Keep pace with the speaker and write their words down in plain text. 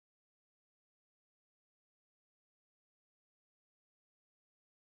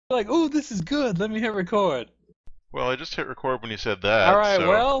like, oh, this is good. Let me hit record. Well, I just hit record when you said that. All right,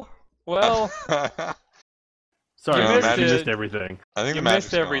 so... well. Sorry, You missed you it. missed everything. I think You the magic's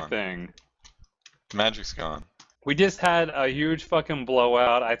missed everything. Gone. The magic's gone. We just had a huge fucking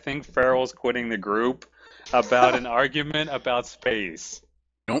blowout. I think Farrell's quitting the group about an argument about space.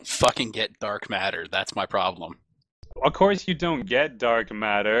 Don't fucking get dark matter. That's my problem. Of course you don't get dark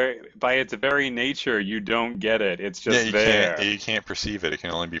matter. By its very nature, you don't get it. It's just there. You can't perceive it. It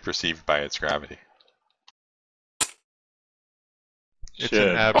can only be perceived by its gravity. It's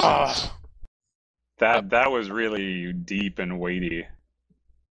an absence. That was really deep and weighty.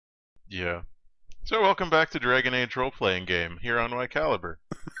 Yeah. So welcome back to Dragon Age role-playing game here on Whycalibur.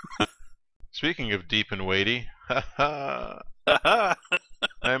 Speaking of deep and weighty, I'm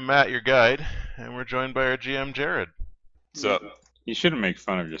Matt, your guide, and we're joined by our GM, Jared. What's up? You shouldn't make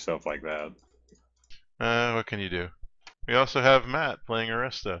fun of yourself like that. What can you do? We also have Matt playing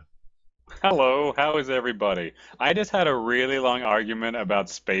Arista. Hello, how is everybody? I just had a really long argument about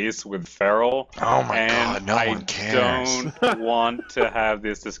space with Farrell. Oh my and god, no one cares. I don't want to have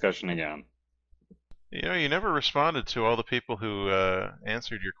this discussion again. You know, you never responded to all the people who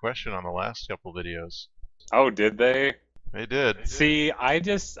answered your question on the last couple videos. Oh, did they? They did. See,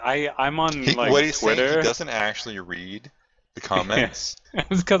 I'm on What he's Twitter. saying, he doesn't actually read the comments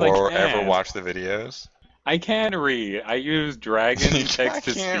It's 'cause or I can't. ever watch the videos. I can't read. I use Dragon text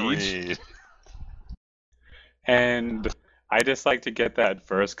to can't speech, read. and I just like to get that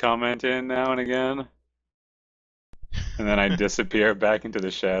first comment in now and again, and then I disappear back into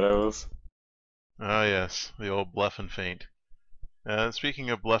the shadows. Ah, yes, the old bluff and feint. Speaking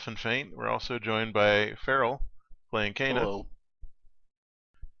of bluff and feint, we're also joined by Farrell, playing Kana. Hello.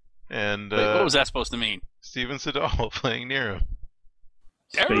 And Wait, what was that supposed to mean? Steven Seagal playing Nero.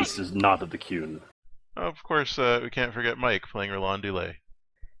 Space is not at the Kuhn. Oh, of course, we can't forget Mike playing Roland Delay.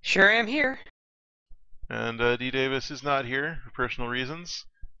 Sure am here. And D. Davis is not here for personal reasons,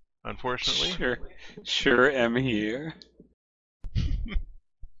 unfortunately. Sure am here.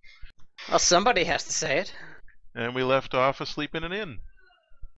 Well, somebody has to say it. And we left off asleep in an inn.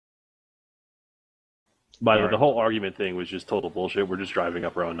 By the way, the whole argument thing was just total bullshit. We're just driving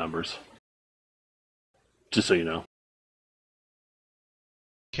up our own numbers. Just so you know.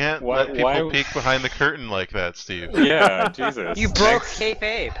 Can't let people peek behind the curtain like that, Steve. Yeah, Jesus. You broke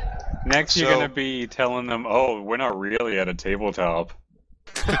kayfabe. Next, you're gonna be telling them, "Oh, we're not really at a tabletop."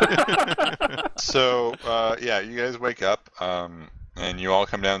 So, yeah, you guys wake up, and you all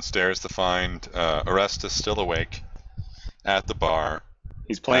come downstairs to find Aresta still awake at the bar.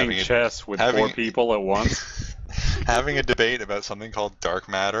 He's playing chess with 4 people at once. Having a debate about something called dark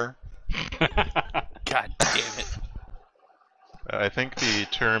matter. God damn it. I think the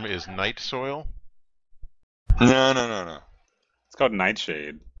term is night soil. No. It's called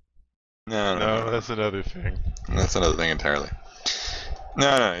Nightshade. No, that's another thing. That's another thing entirely.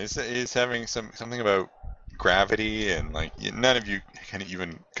 No, he's having something about gravity, and like none of you can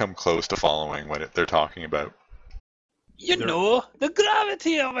even come close to following what they're talking about. You know, the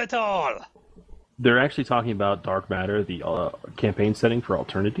gravity of it all! They're actually talking about dark matter, the campaign setting for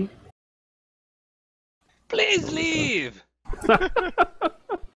Alternity. Please leave!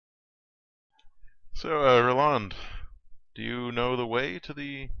 So, Roland, do you know the way to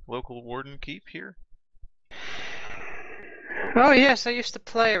the local warden keep here? Oh yes, I used to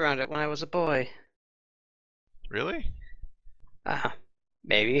play around it when I was a boy. Really?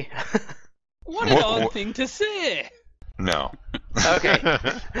 Maybe. What an odd thing to say! No. Okay.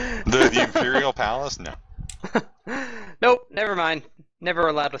 The Imperial Palace? No. Nope, never mind. Never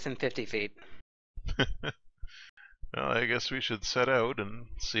allowed within 50 feet. Well, I guess we should set out and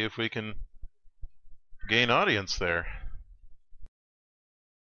see if we can gain audience there.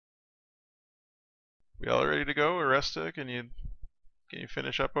 We all ready to go? Aresta, can you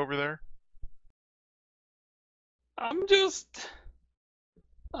finish up over there? I just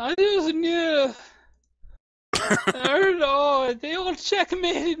knew. I don't know, they all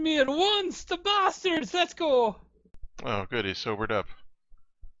checkmated me at once, the bastards, let's go! Oh, good, he's sobered up.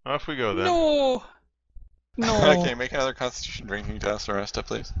 Off we go then. No! Okay, make another Constitution drinking test, Aresta,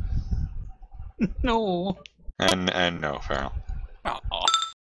 please. No. And no, Farrell. Aw.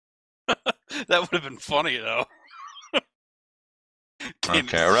 That would have been funny, though.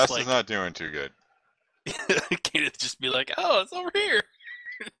 Okay, Aresta's not doing too good. Can't it just be like, oh, it's over here?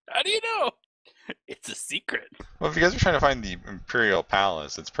 How do you know? It's a secret. Well, if you guys are trying to find the Imperial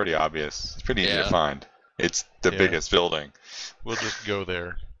Palace, it's pretty obvious. It's pretty easy to find. It's the biggest building. We'll just go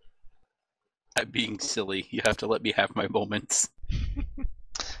there. I'm being silly. You have to let me have my moments.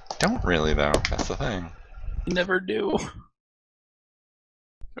 Don't really, though. That's the thing. You never do.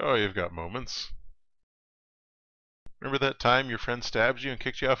 Oh, you've got moments. Remember that time your friend stabbed you and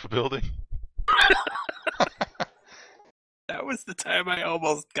kicked you off a building? That was the time I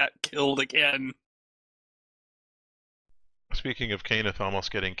almost got killed again. Speaking of Kenneth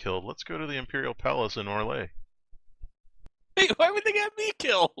almost getting killed, let's go to the Imperial Palace in Orlais. Wait, why would they get me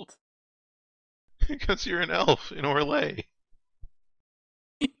killed? Because you're an elf in Orlais.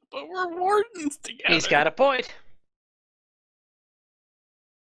 But we're wardens together. He's got a point.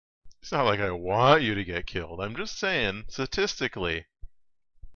 It's not like I want you to get killed. I'm just saying, statistically.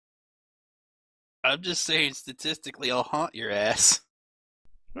 I'm just saying, statistically, I'll haunt your ass.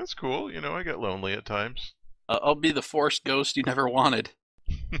 That's cool. You know, I get lonely at times. I'll be the forced ghost you never wanted.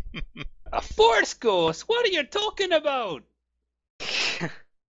 A force ghost? What are you talking about? There's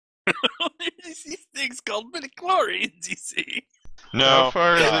these things called midichlorians, you see. No. How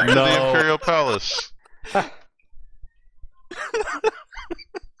far is it to No. the Imperial Palace?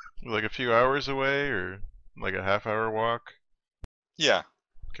 Like a few hours away, or like a half-hour walk? Yeah.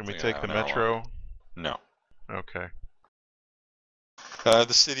 Can we Like take an the hour metro? No. Okay.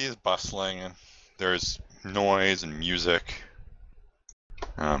 The city is bustling, and there's noise and music.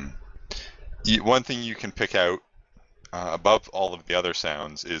 One thing you can pick out above all of the other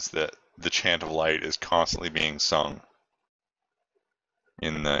sounds is that the chant of light is constantly being sung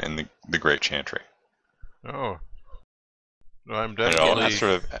in the Great Chantry. Oh. No, I'm And it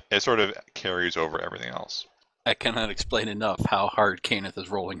definitely... sort of carries over everything else. I cannot explain enough how hard Kenneth is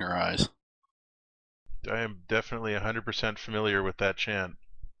rolling her eyes. I am definitely 100% familiar with that chant.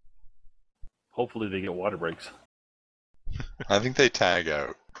 Hopefully they get water breaks. I think they tag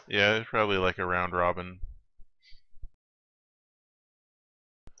out. Yeah, it's probably like a round robin.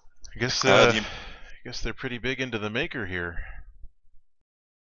 I guess they're pretty big into the maker here.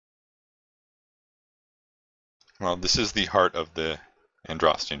 Well, this is the heart of the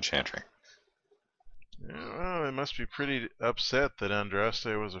Androstian Chantry. Yeah, well, they must be pretty upset that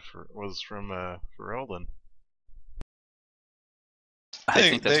Andraste was from Ferelden. I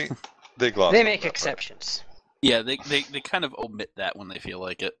think that's... They gloss They over make that part. exceptions. Yeah, they kind of omit that when they feel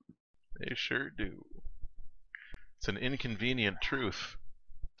like it. They sure do. It's an inconvenient truth.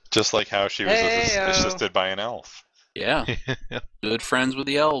 Just like how she was Hey-o. assisted by an elf. Yeah, good friends with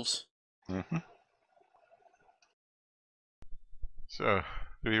the elves. Mm-hmm. So,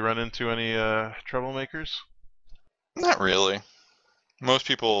 do we run into any troublemakers? Not really. Most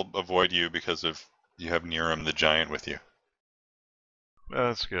people avoid you because of you have Niram the Giant with you.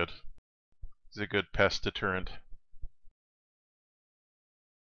 That's good. He's a good pest deterrent.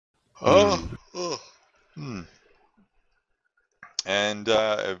 And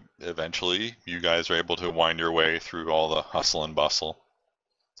eventually, you guys are able to wind your way through all the hustle and bustle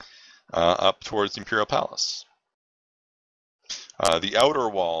up towards the Imperial Palace. The outer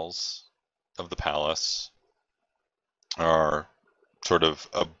walls of the palace are sort of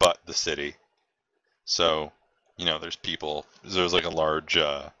abut the city. So, you know, there's people. There's like a large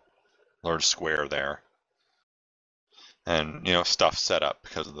square there. And, you know, stuff set up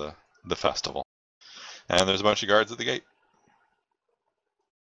because of the festival. And there's a bunch of guards at the gate.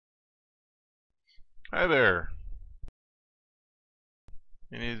 Hi there.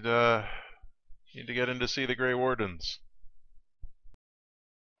 You need to get in to see the Grey Wardens.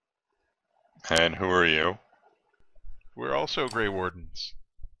 And who are you? We're also Grey Wardens.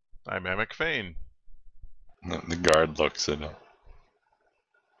 I'm Amic Fane. The guard looks at him.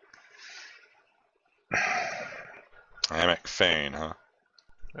 Amic Fane, huh?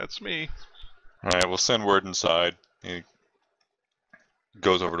 That's me. Alright, we'll send word inside. He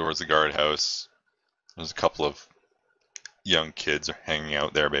goes over towards the guardhouse. There's a couple of young kids hanging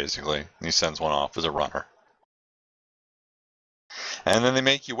out there, basically. He sends one off as a runner. And then they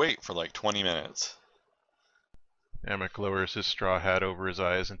make you wait for like 20 minutes. Amic lowers his straw hat over his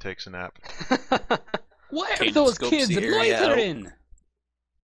eyes and takes a nap. Why are Kate those scopes kids the area out. loitering?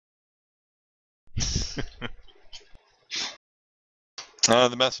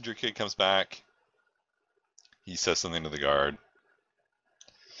 The messenger kid comes back. He says something to the guard.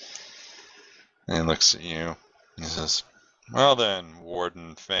 And looks at you. He says, "Well then,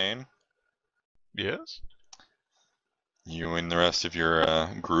 Warden Fane, Yes? you and the rest of your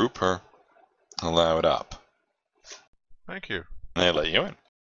group are allowed up." Thank you. And they let you in.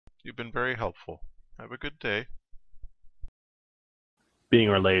 You've been very helpful. Have a good day. Being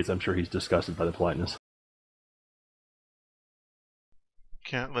Orlais, I'm sure he's disgusted by the politeness.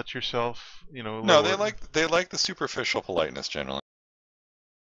 Can't let yourself, No, lower- they like the superficial politeness generally.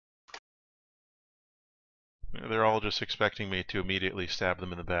 They're all just expecting me to immediately stab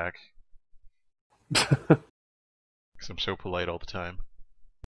them in the back. Because I'm so polite all the time.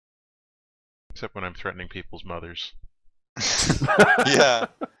 Except when I'm threatening people's mothers. Yeah,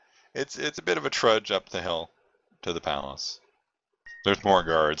 it's a bit of a trudge up the hill to the palace. There's more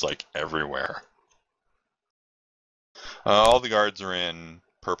guards like everywhere. All the guards are in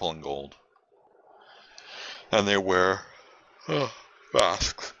purple and gold, and they wear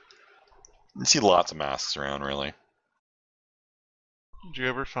masks. You see lots of masks around, really. Did you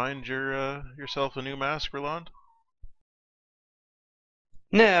ever find yourself a new mask, Roland?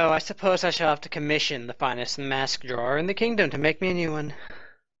 No, I suppose I shall have to commission the finest mask drawer in the kingdom to make me a new one.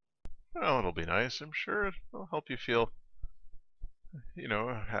 Well, it'll be nice. I'm sure it'll help you feel,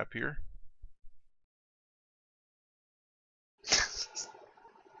 happier.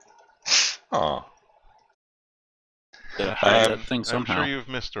 Oh, Gotta hide that thing I'm somehow. sure you've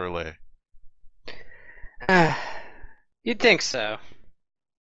missed Orlais. You'd think so.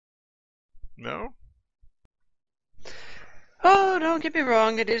 No? Oh, don't get me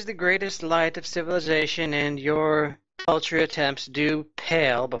wrong, it is the greatest light of civilization, and your paltry attempts do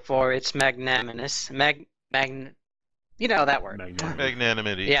pale before its magnanimous. You know that word.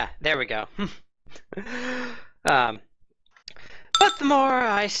 Magnanimity. Yeah, there we go. But the more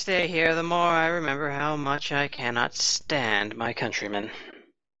I stay here, the more I remember how much I cannot stand my countrymen.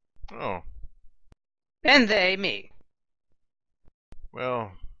 Oh, And they me.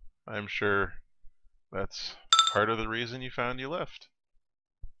 well, I'm sure that's part of the reason you found you left.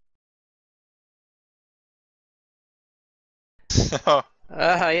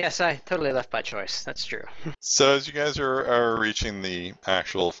 Yes, I totally left by choice. That's true. So as you guys are reaching the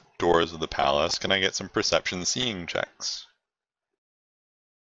actual doors of the palace, can I get some perception seeing checks?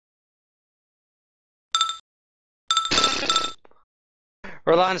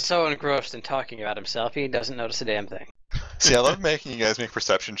 Roland's so engrossed in talking about himself, he doesn't notice a damn thing. See, I love making you guys make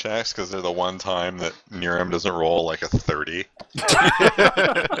perception checks because they're the one time that Niram doesn't roll like a 30.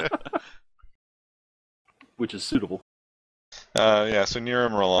 Which is suitable. Yeah, so Niram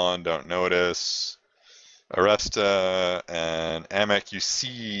and Roland don't notice. Aresta and Amek, you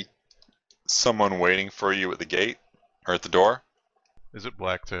see someone waiting for you at the gate, or at the door. Is it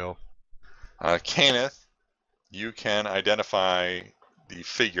Blacktail? Kenneth, you can identify the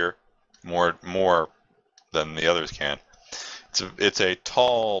figure more than the others can. It's a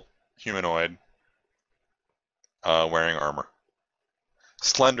tall humanoid wearing armor.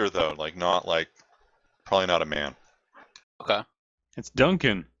 Slender though, probably not a man. Okay. It's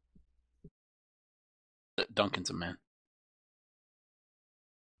Duncan. Duncan's a man.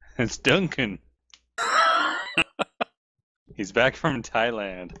 It's Duncan. He's back from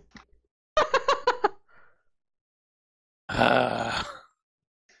Thailand.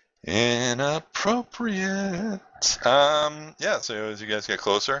 Inappropriate. Yeah, so as you guys get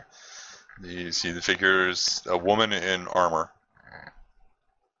closer, you see the figure's a woman in armor.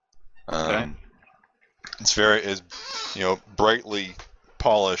 Okay. It's brightly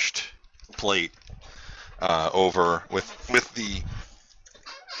polished plate over with the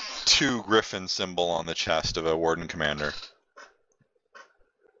 2 griffin symbol on the chest of a Warden-Commander.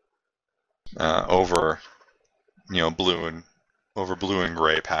 Over blue and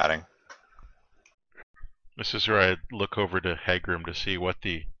gray padding. This is where I look over to Hagram to see what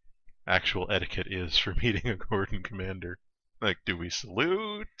the actual etiquette is for meeting a Warden-Commander. Like, do we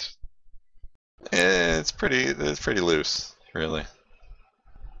salute? It's pretty loose, really.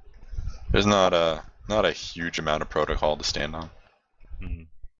 There's not a huge amount of protocol to stand on. Hmm.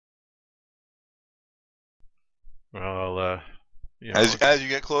 Well, As you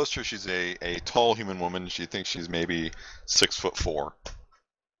get closer, she's a tall human woman. She thinks she's maybe 6'4".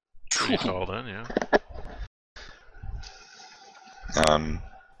 pretty tall then, yeah.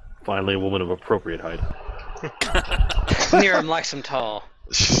 Finally, a woman of appropriate height. Niram likes him tall.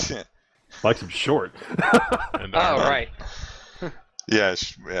 Likes him short. And Oh, right. Yeah,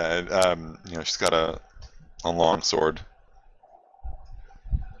 she's got a long sword.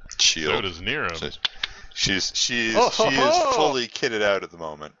 Shield. so does Niram. She is Oh, ho, ho! fully kitted out at the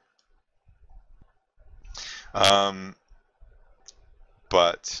moment.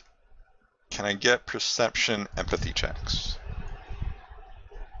 But can I get perception empathy checks?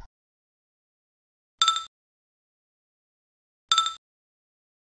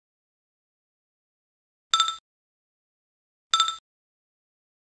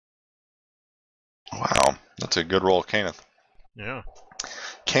 Wow, that's a good roll, Kenneth. Yeah.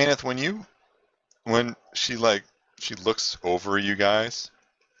 Kenneth, when she looks over you guys,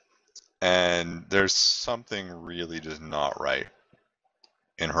 and there's something really just not right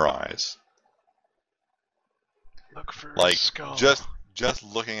in her eyes. Look for Like a skull. just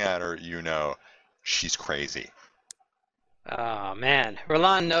looking at her, she's crazy. Oh man,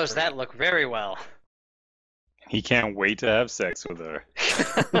 Roland knows that look very well. He can't wait to have sex with her.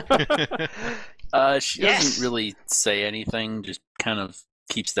 She Yes! doesn't really say anything, just kind of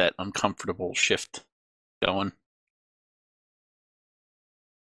keeps that uncomfortable shift going.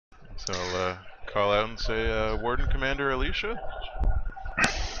 So I'll call out and say, Warden-Commander Elisha?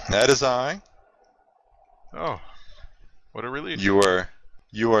 That is I. Oh, what a relief. You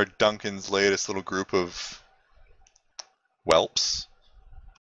are Duncan's latest little group of whelps.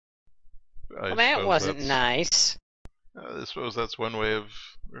 Well, that wasn't that's, nice. I suppose that's one way of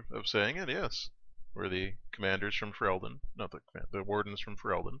saying it, yes. We're the commanders from Ferelden, not the wardens from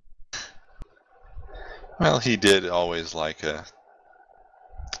Ferelden. Well, he did always like a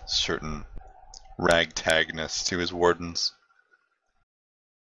certain ragtagness to his wardens.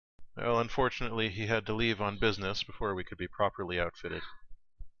 Well, unfortunately, he had to leave on business before we could be properly outfitted.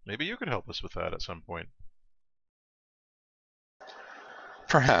 Maybe you could help us with that at some point.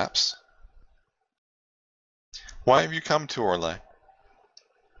 Perhaps. Why have you come to Orlais?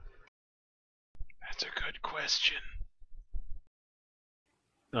 That's a good question.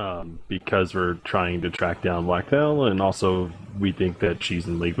 Because we're trying to track down Blacktail, and also we think that she's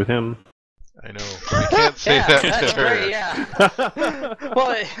in league with him. I know. We can't say Yeah, that that's to her. great, yeah.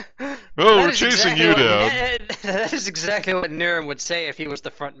 Well, Oh, that we're is chasing exactly you what- down. That is exactly what Niram would say if he was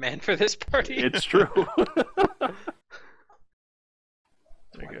the front man for this party. It's true.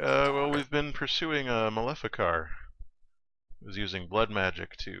 Well, we've been pursuing a Maleficar. It was using blood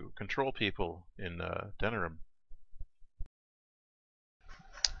magic to control people in Denerim.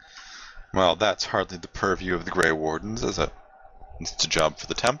 Well, that's hardly the purview of the Grey Wardens, is it? It's a job for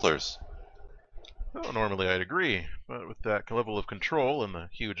the Templars. Well, normally I'd agree, but with that level of control and the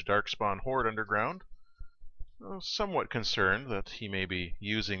huge Darkspawn horde underground, I'm somewhat concerned that he may be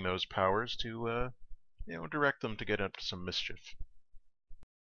using those powers to, direct them to get up to some mischief.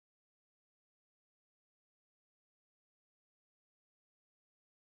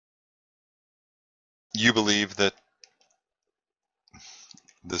 You believe that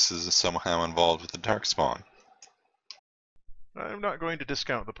this is somehow involved with the Darkspawn? I'm not going to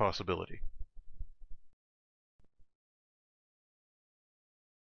discount the possibility.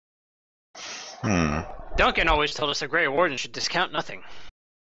 Duncan always told us a Grey Warden should discount nothing.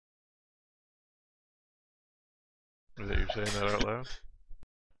 Is that you're saying that out loud?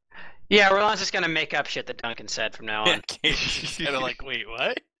 Yeah, Roland's just gonna make up shit that Duncan said from now on. She's kind of like, wait,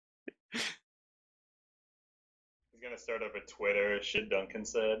 what? He's gonna start up a Twitter, shit Duncan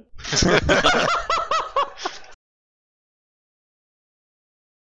said.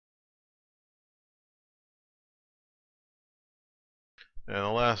 And the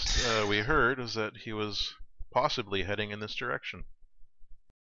last we heard is that he was possibly heading in this direction.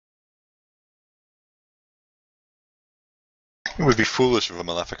 It would be foolish of a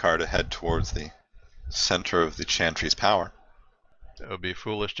Maleficar to head towards the center of the Chantry's power. It would be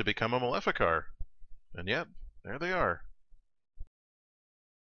foolish to become a Maleficar. And yet, there they are.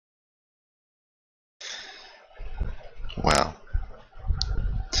 Well,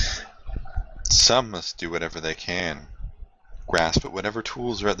 some must do whatever they can, grasp at whatever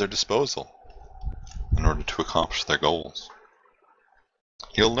tools are at their disposal in order to accomplish their goals.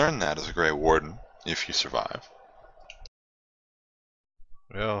 You'll learn that as a Grey Warden, if you survive.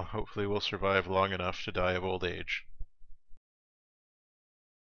 Well, hopefully we'll survive long enough to die of old age.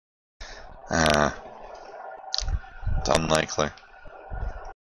 It's unlikely.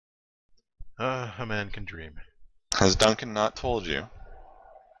 A man can dream. Has Duncan not told you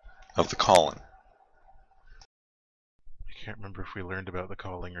of the calling? I can't remember if we learned about the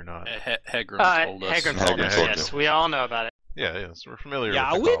calling or not. Hegram told us. Hegram told us, told yes. you. We all know about it. Yeah, yes, we're familiar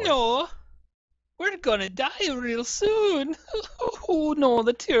Yeah, with the we calling. know. We're gonna die real soon. Oh no,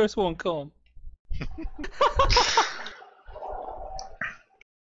 the tears won't come.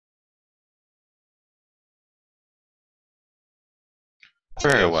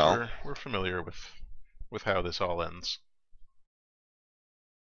 Very Yes, well. We're familiar with how this all ends.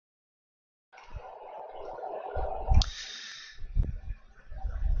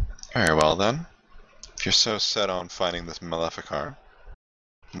 Very well then. If you're so set on finding this Maleficar,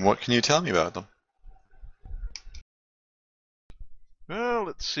 what can you tell me about them? Well,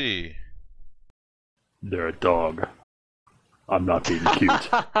 let's see. They're a dog. I'm not being cute.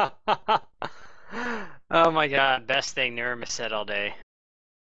 Oh my god, best thing Niram has said all day.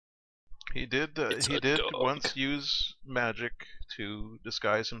 He did It's he a did dog. once use magic to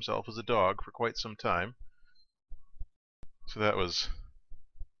disguise himself as a dog for quite some time. So that was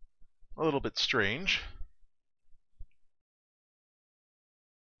a little bit strange.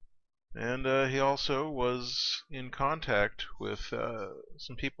 And he also was in contact with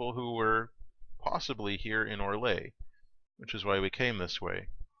some people who were possibly here in Orlais, which is why we came this way.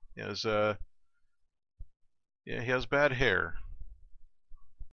 He has, yeah, he has bad hair.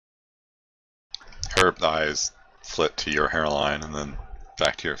 Her eyes flit to your hairline and then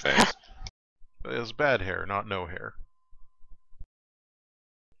back to your face. But he has bad hair, not no hair.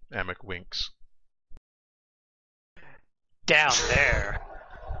 Amik winks. Down there.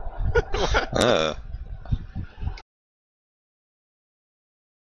 Uh,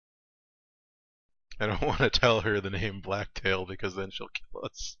 I don't want to tell her the name Blacktail because then she'll kill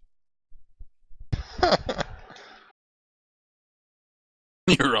us.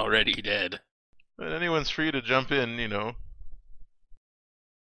 You're already dead. But anyone's free to jump in, you know.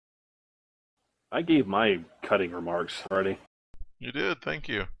 I gave my cutting remarks already. You did, thank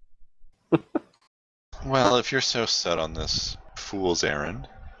you. well, if you're so set on this fool's errand,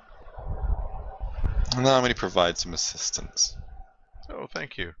 allow me to provide some assistance. Oh,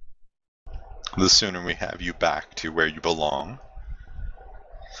 thank you. The sooner we have you back to where you belong,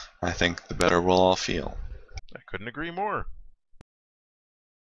 I think the better we'll all feel. I couldn't agree more.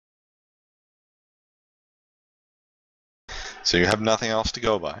 So you have nothing else to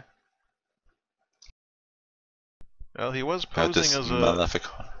go by? Well, he was About posing this as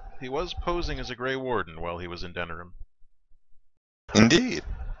Maleficon. he was posing as a Grey Warden while he was in Denerim. Indeed.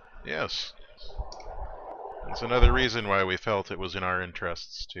 Yes. That's another reason why we felt it was in our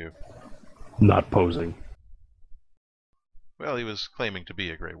interests to. Not posing. Well, he was claiming to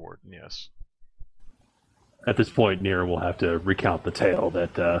be a Grey Warden, yes. At this point, Nira will have to recount the tale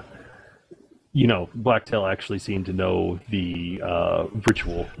that, Blacktail actually seemed to know the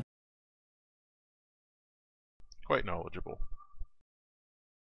ritual. Quite knowledgeable.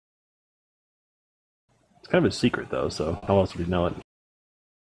 It's kind of a secret, though, so how else would he know it?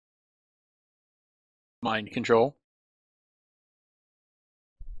 Mind control.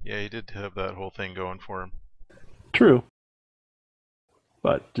 Yeah, he did have that whole thing going for him. True.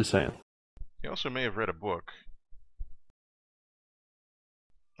 But, just saying. He also may have read a book.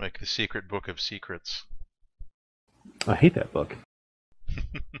 Like the Secret Book of Secrets. I hate that book.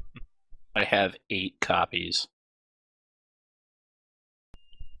 I have 8 copies.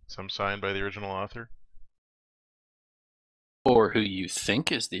 Some signed by the original author. Or who you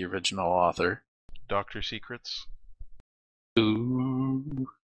think is the original author. Dr. Secrets. Ooh.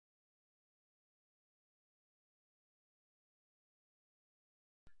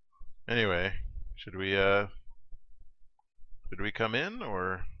 Anyway, should we come in,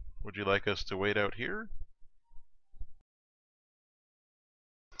 or would you like us to wait out here?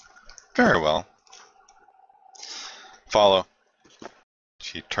 Very well. Follow.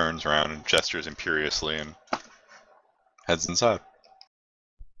 She turns around and gestures imperiously and heads inside.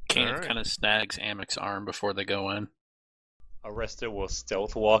 Kenneth Alright. kind of snags Amik's arm before they go in. Arrestor will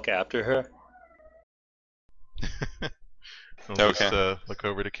stealth walk after her. I'll Okay. just look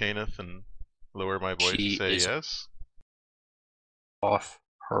over to Kenneth and lower my voice She and say is- yes. Off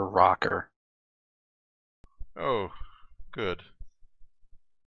her rocker. Oh, good.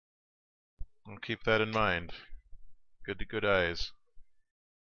 I'll keep that in mind. Good eyes.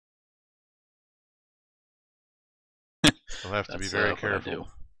 I'll have to be That's, very what I careful. do.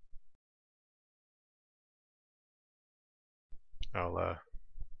 I'll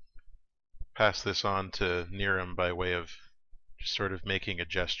pass this on to Niram by way of just sort of making a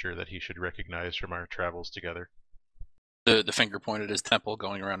gesture that he should recognize from our travels together. The finger pointed at his temple,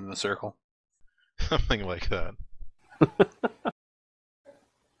 going around in a circle. Something like that.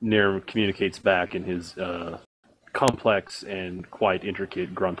 Nir communicates back in his complex and quite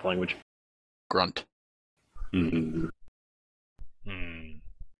intricate grunt language. Grunt. Mm-hmm.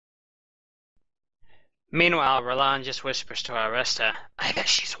 Meanwhile, Roland just whispers to Aresta, I bet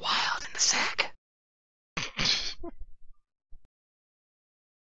she's wild in the sack.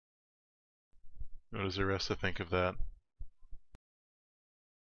 What does Aresta think of that?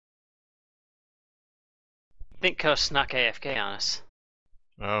 I think Co snuck AFK on us.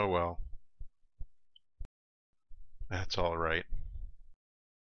 Oh well. That's alright.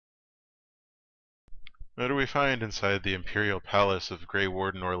 What do we find inside the Imperial Palace of Grey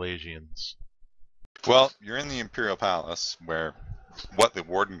Warden Orlasians? Well, you're in the Imperial Palace, where what the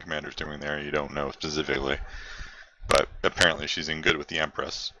Warden-Commander's doing there you don't know specifically. But apparently she's in good with the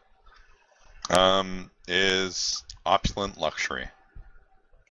Empress. Is opulent luxury.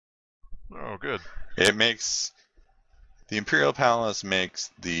 Oh, good. It makes... The Imperial Palace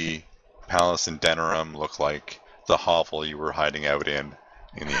makes the palace in Denerim look like the hovel you were hiding out in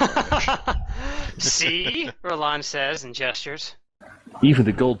the image. See? Roland says and gestures. Even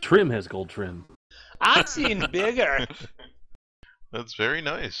the gold trim has gold trim. I've seen bigger. That's very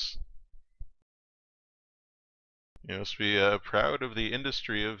nice. You must be proud of the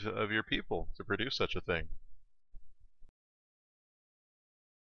industry of your people to produce such a thing.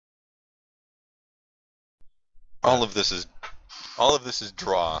 All of this is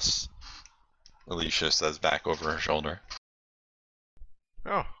dross. Elisha says back over her shoulder.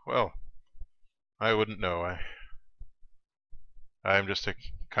 Oh, well. I wouldn't know. I'm just a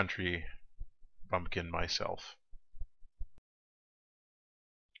country bumpkin myself.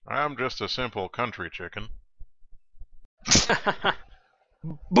 I'm just a simple country chicken.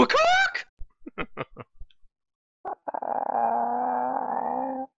 Bukkak!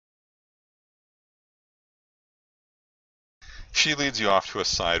 She leads you off to a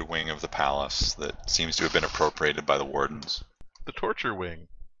side wing of the palace that seems to have been appropriated by the wardens. The torture wing.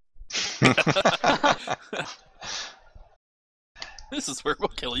 This is where we'll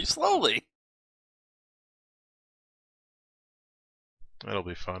kill you slowly. That'll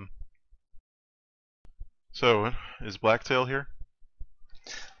be fun. So, is Blacktail here?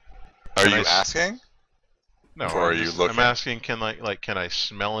 Are Can you I asking? No, Or are I'm you just- looking? I'm asking, can I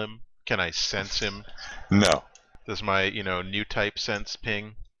smell him? Can I sense him? No. Does my, new type sense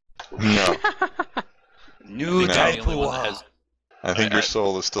ping? No. New No. type one has. I think your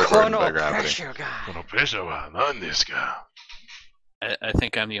soul is still burdened by Chrono gravity. pressure guy. I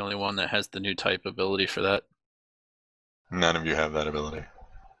think I'm the only one that has the new type ability for that. None of you have that ability.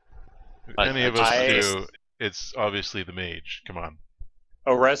 If I- any I of us just- do, it's obviously the mage. Come on.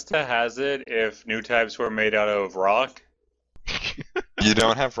 Aresta has it if new types were made out of rock. You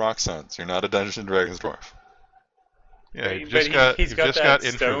don't have rock sense. You're not a Dungeons and Dragons dwarf. Yeah, you've But just got, he's you've got just that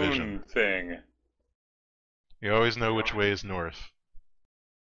got infravision. stone thing. You always know which way is north.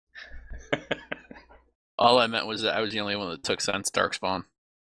 All I meant was that I was the only one that took sense Darkspawn.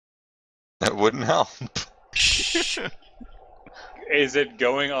 That wouldn't help. Is it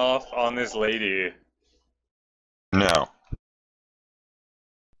going off on this lady? No.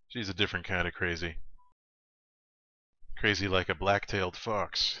 She's a different kind of crazy. Crazy like a black-tailed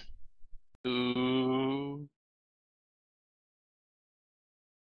fox. Ooh.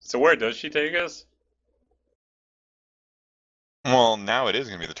 So where does she take us? Well, now it is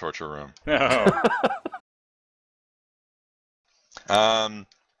going to be the torture room. No.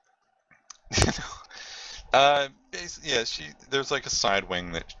 Yeah, there's like a side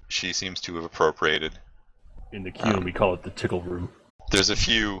wing that she seems to have appropriated. In the queue, we call it the tickle room. There's a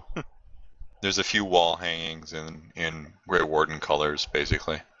few wall hangings in Grey Warden colors,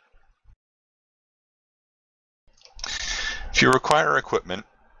 basically. If you require equipment,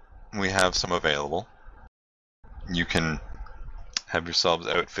 we have some available. You can have yourselves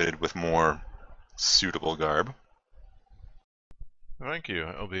outfitted with more suitable garb. Thank you.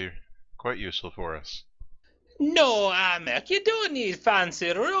 That'll be quite useful for us. No, Amek, you don't need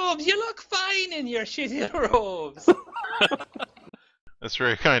fancy robes. You look fine in your shitty robes. That's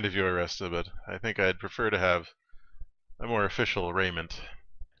very kind of you, Aresta, but I think I'd prefer to have a more official raiment.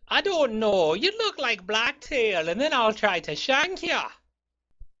 I don't know. You look like Blacktail, and then I'll try to shank ya.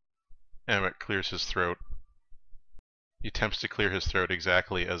 Amek clears his throat. He attempts to clear his throat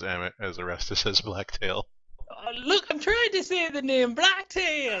exactly as Aresta says Blacktail. Look, I'm trying to say the name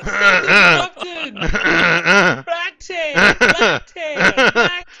Blacktail. Stop interrupting. Blacktail, Blacktail,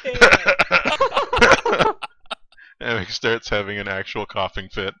 Blacktail. Amek starts having an actual coughing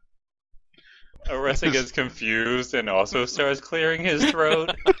fit. Aresta gets confused and also starts clearing his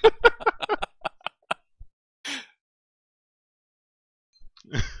throat.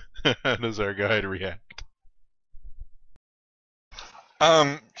 How does our guide react?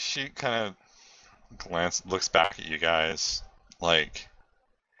 She kind of looks back at you guys, kind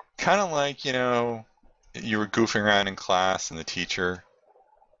of like, you were goofing around in class and the teacher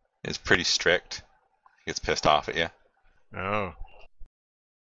is pretty strict, gets pissed off at you. Oh.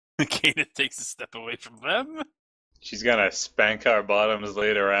 Kana takes a step away from them. She's gonna spank our bottoms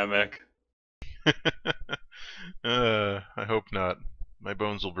later, Amek. I hope not. My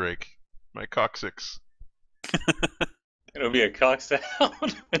bones will break. My coccyx. It'll be a cock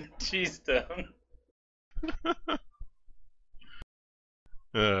sound when she's done.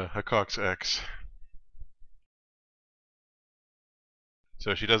 A cox X.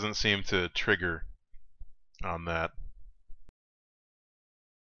 So she doesn't seem to trigger on that.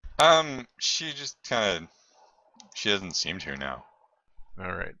 She just she doesn't seem to now.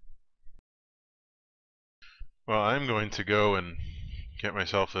 Alright. Well, I'm going to go and get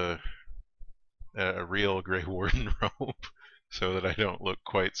myself a real Grey Warden robe so that I don't look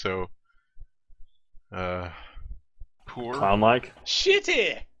quite so Poor. Clown-like?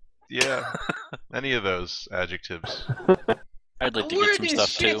 Shitty. Yeah. Any of those adjectives. I'd like The to get word some is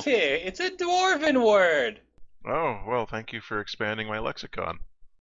stuff too. shitty. It's a dwarven word. Oh, well, thank you for expanding my lexicon.